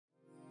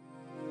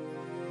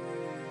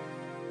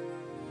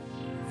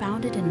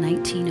Founded in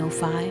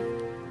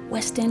 1905,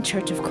 West End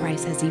Church of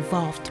Christ has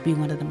evolved to be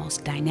one of the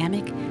most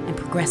dynamic and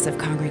progressive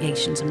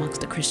congregations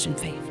amongst the Christian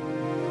faith.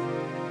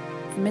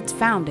 From its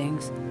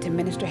foundings to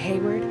Minister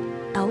Hayward,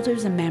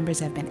 elders and members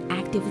have been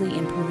actively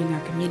improving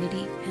our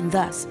community and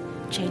thus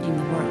changing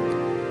the world.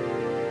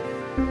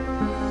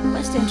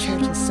 West End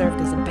Church has served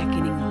as a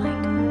beckoning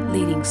light,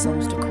 leading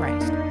souls to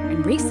Christ,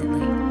 and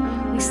recently,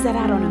 we set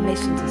out on a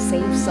mission to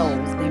save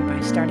souls, thereby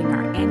starting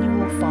our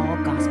annual Fall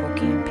Gospel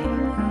Campaign.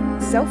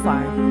 So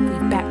far,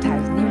 we've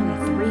baptized nearly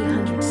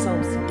 300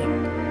 souls to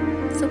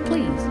date. So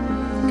please,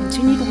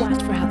 continue to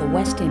watch for how the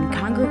West End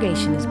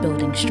congregation is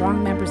building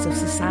strong members of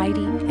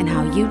society and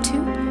how you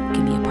too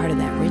can be a part of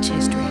that rich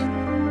history.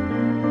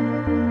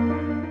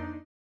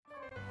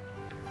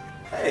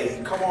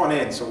 Hey, come on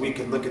in so we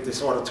can look at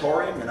this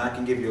auditorium and I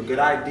can give you a good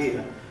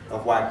idea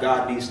of why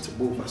God needs to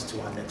move us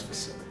to our next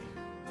facility.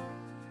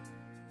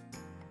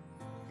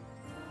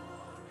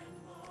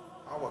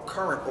 Our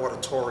current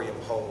auditorium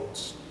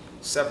holds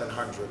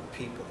 700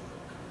 people,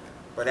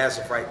 but as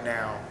of right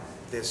now,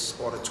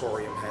 this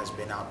auditorium has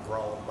been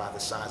outgrown by the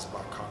size of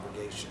our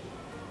congregation.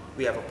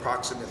 We have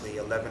approximately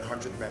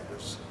 1,100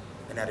 members,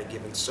 and at a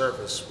given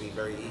service, we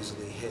very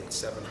easily hit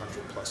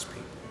 700 plus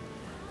people.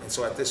 And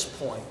so at this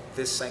point,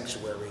 this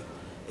sanctuary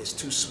is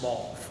too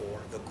small for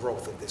the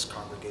growth of this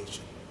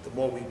congregation. The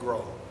more we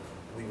grow,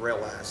 we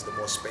realize the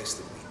more space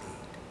that we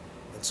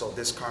need. And so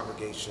this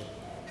congregation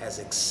has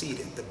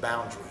exceeded the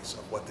boundaries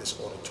of what this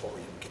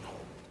auditorium can hold.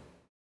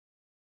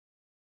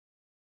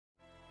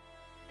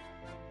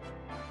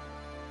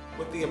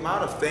 With the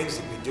amount of things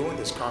that we do in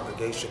this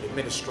congregation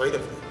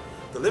administratively,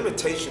 the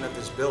limitation of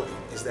this building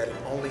is that it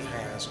only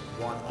has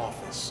one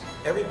office.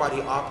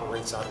 Everybody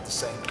operates out of the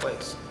same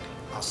place.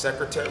 Our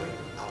secretary,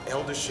 our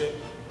eldership,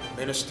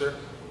 minister,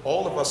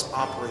 all of us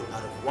operate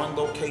out of one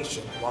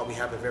location while we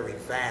have a very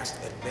vast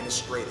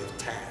administrative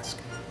task.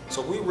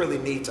 So we really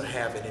need to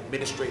have an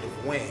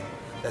administrative wing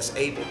that's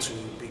able to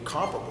be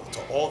comparable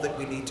to all that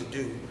we need to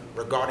do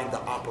regarding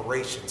the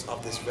operations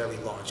of this very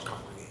large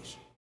congregation.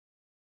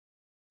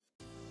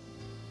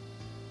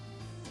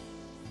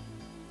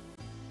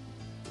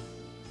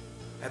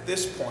 At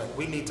this point,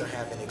 we need to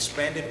have an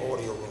expanded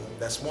audio room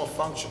that's more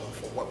functional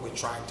for what we're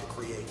trying to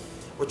create.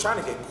 We're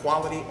trying to get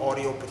quality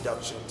audio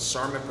production,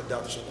 sermon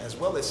production, as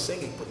well as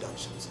singing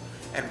productions.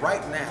 And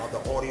right now, the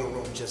audio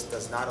room just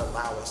does not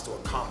allow us to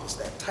accomplish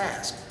that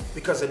task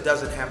because it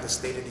doesn't have the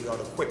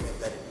state-of-the-art equipment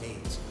that it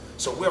needs.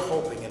 So we're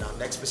hoping in our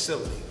next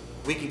facility,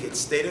 we can get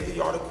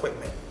state-of-the-art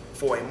equipment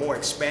for a more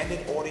expanded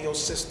audio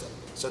system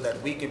so that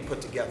we can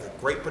put together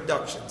great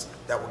productions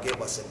that will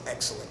give us an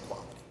excellent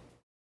quality.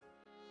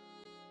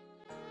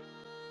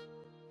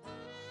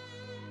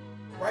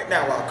 Right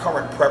now, our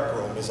current prep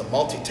room is a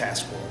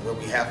multitask room where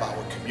we have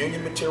our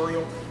communion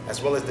material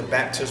as well as the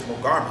baptismal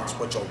garments,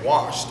 which are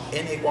washed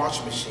in a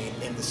washing machine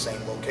in the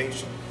same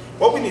location.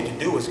 What we need to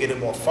do is get a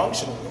more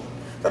functional room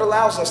that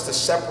allows us to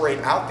separate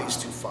out these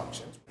two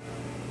functions,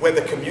 where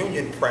the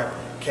communion prep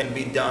can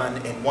be done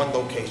in one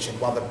location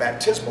while the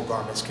baptismal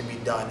garments can be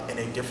done in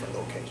a different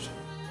location.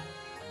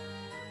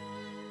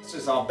 This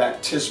is our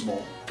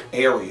baptismal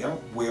area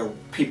where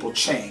people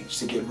change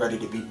to get ready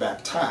to be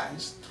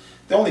baptized.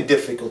 The only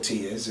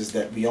difficulty is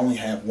that we only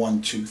have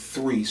 1, 2,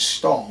 3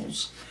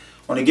 stalls.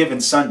 On a given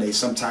Sunday,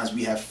 sometimes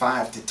we have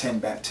 5 to 10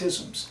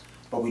 baptisms,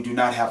 but we do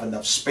not have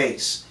enough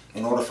space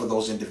in order for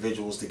those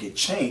individuals to get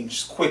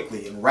changed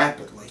quickly and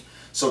rapidly.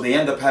 So they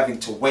end up having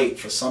to wait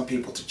for some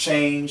people to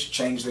change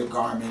their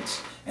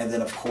garments, and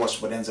then of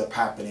course what ends up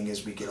happening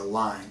is we get a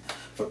line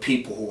for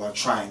people who are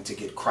trying to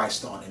get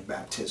Christ on in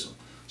baptism.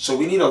 So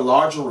we need a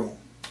larger room.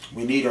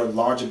 We need a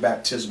larger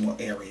baptismal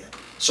area,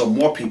 so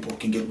more people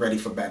can get ready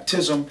for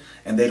baptism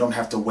and they don't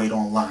have to wait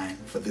online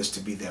for this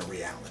to be their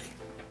reality.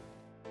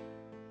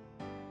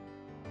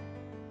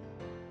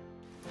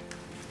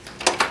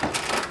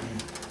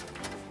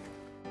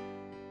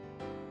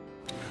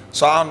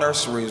 So our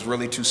nursery is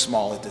really too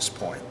small at this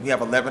point. We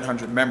have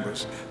 1,100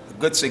 members. A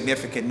good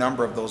significant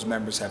number of those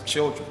members have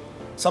children.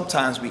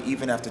 Sometimes we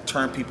even have to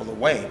turn people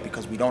away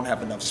because we don't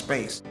have enough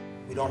space.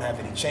 We don't have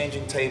any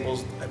changing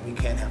tables, and we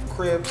can't have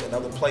cribs and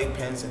other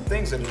playpens and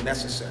things that are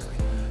necessary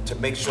to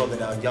make sure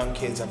that our young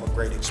kids have a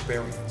great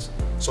experience.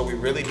 So we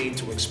really need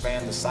to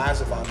expand the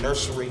size of our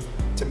nursery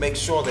to make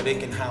sure that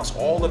it can house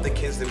all of the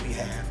kids that we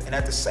have, and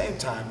at the same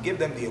time give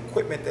them the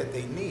equipment that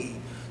they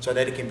need so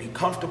that it can be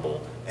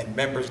comfortable and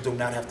members do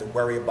not have to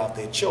worry about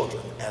their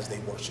children as they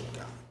worship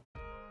God.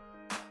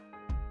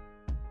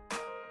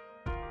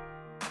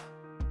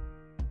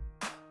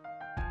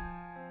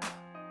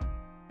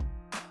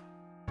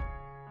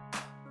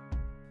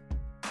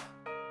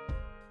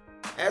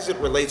 As it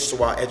relates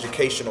to our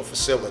educational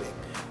facility,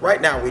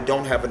 right now we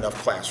don't have enough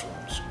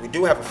classrooms. We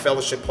do have a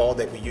fellowship hall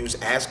that we use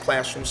as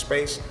classroom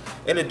space,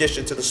 in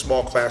addition to the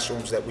small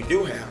classrooms that we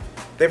do have.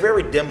 They're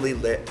very dimly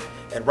lit,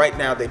 and right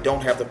now they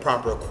don't have the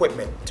proper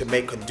equipment to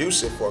make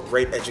conducive for a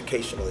great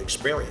educational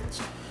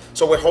experience.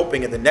 So we're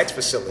hoping in the next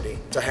facility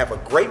to have a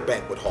great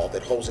banquet hall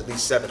that holds at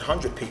least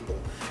 700 people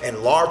and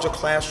larger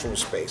classroom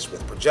space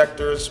with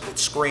projectors, with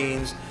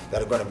screens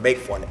that are going to make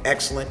for an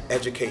excellent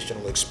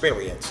educational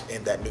experience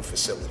in that new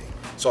facility.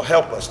 So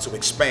help us to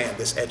expand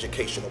this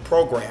educational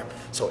program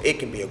so it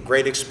can be a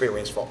great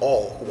experience for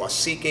all who are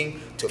seeking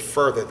to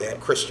further their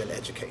Christian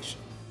education.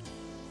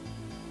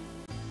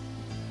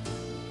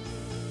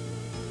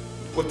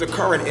 With the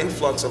current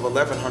influx of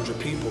 1,100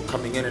 people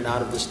coming in and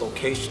out of this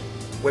location,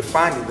 we're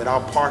finding that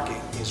our parking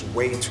is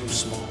way too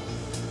small.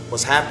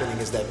 What's happening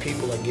is that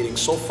people are getting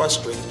so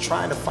frustrated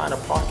trying to find a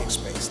parking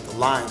space. The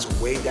lines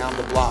are way down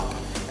the block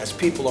as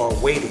people are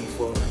waiting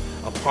for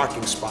a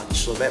parking spot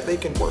so that they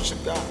can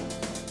worship God.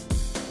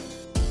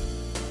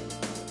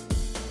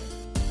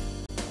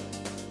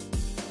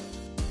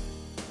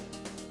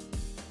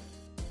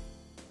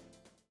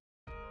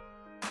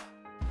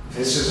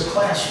 This is a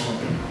classroom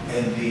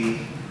in the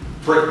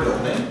brick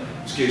building,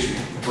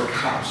 brick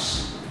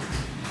house.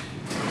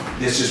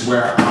 This is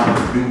where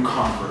our new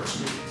converts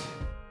meet.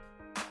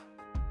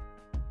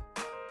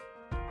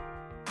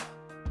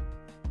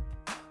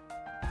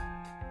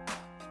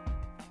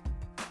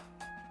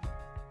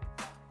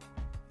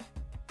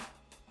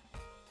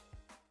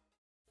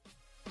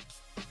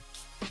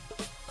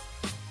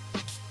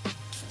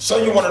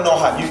 So you want to know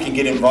how you can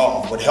get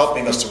involved with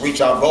helping us to reach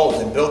our goals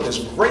and build this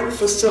great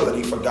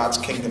facility for God's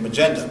kingdom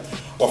agenda?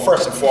 Well,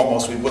 first and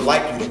foremost, we would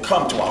like you to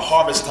come to our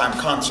Harvest Time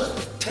concert.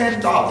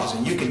 $10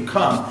 and you can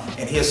come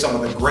and hear some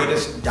of the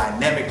greatest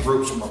dynamic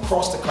groups from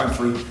across the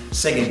country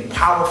singing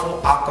powerful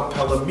a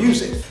cappella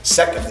music.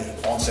 Secondly,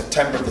 on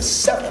September the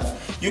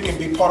 7th, you can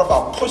be part of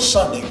our Push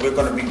Sunday. We're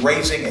going to be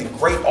raising a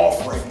great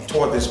offering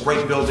toward this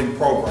great building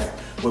program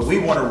where we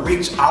want to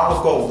reach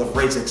our goal of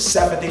raising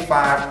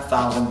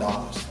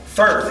 $75,000.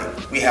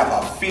 Thirdly, we have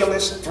our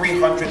Fearless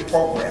 300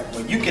 program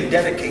where you can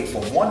dedicate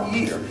for 1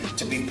 year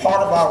to be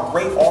part of our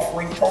great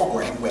offering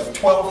program where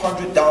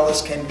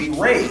 $1,200 can be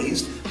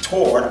raised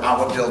toward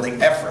our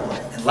building effort.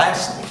 And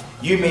lastly,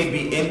 you may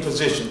be in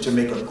position to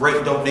make a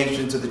great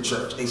donation to the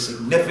church, a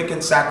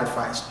significant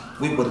sacrifice.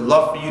 We would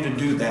love for you to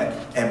do that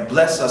and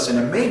bless us in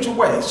a major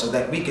way so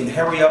that we can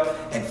hurry up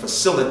and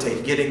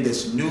facilitate getting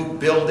this new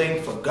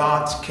building for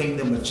God's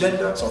kingdom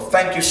agenda. So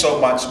thank you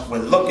so much. We're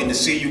looking to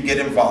see you get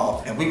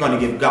involved, and we're going to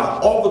give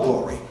God all the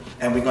glory,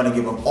 and we're going to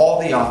give him all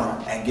the honor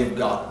and give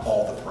God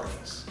all the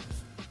praise.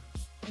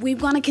 We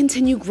want to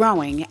continue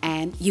growing,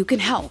 and you can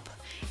help.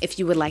 If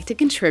you would like to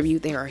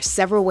contribute, there are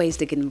several ways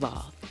to get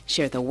involved.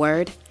 Share the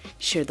word,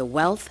 share the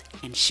wealth,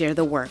 and share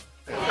the work.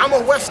 I'm a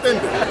West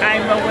Ender.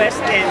 I'm a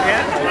West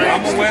Ender.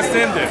 I'm a West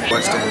Ender.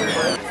 West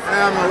Ender.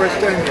 I'm a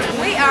West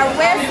Ender. We are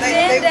West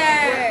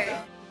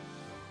Ender.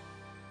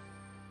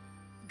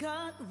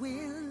 God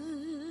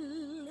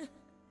will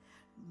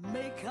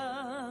make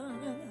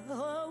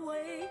a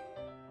way.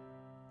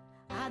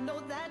 I know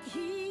that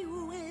He